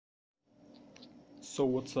So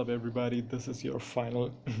what's up everybody, this is your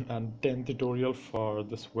final and 10th tutorial for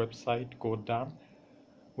this website CodeDam,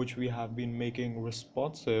 which we have been making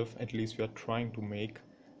responsive, at least we are trying to make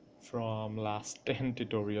from last 10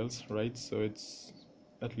 tutorials, right? So it's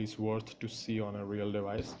at least worth to see on a real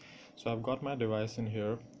device. So I've got my device in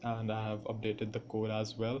here and I have updated the code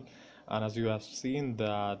as well, and as you have seen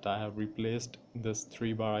that I have replaced this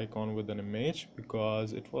 3-bar icon with an image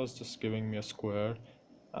because it was just giving me a square,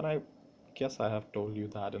 and I guess I have told you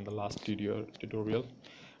that in the last tutorial,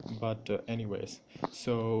 but anyways,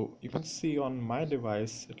 so you can see on my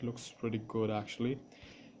device it looks pretty good actually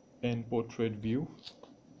in portrait view,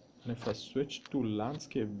 and if I switch to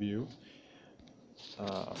landscape view,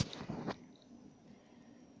 uh,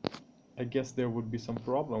 I guess there would be some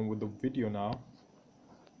problem with the video now,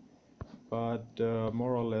 but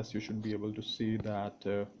more or less you should be able to see that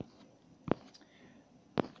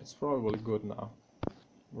it's probably good now,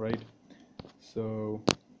 right? So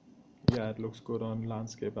yeah, it looks good on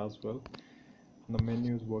landscape as well. The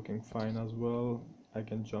menu is working fine as well. I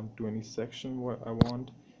can jump to any section where I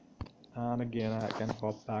want, and again I can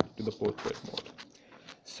hop back to the portrait mode.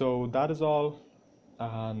 So that is all,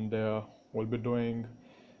 and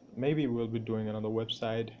maybe we'll be doing another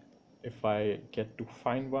website if I get to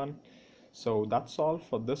find one. So that's all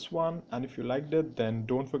for this one, and if you liked it, then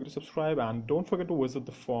don't forget to subscribe and don't forget to visit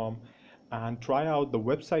the forum and try out the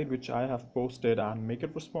website which I have posted and make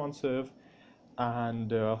it responsive, and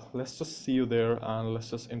let's just see you there and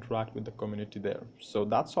let's just interact with the community there. So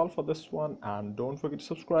that's all for this one, and don't forget to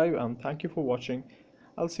subscribe, and thank you for watching.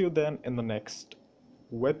 I'll see you then in the next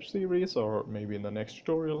web series or maybe in the next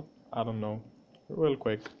tutorial, I don't know, real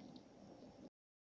quick.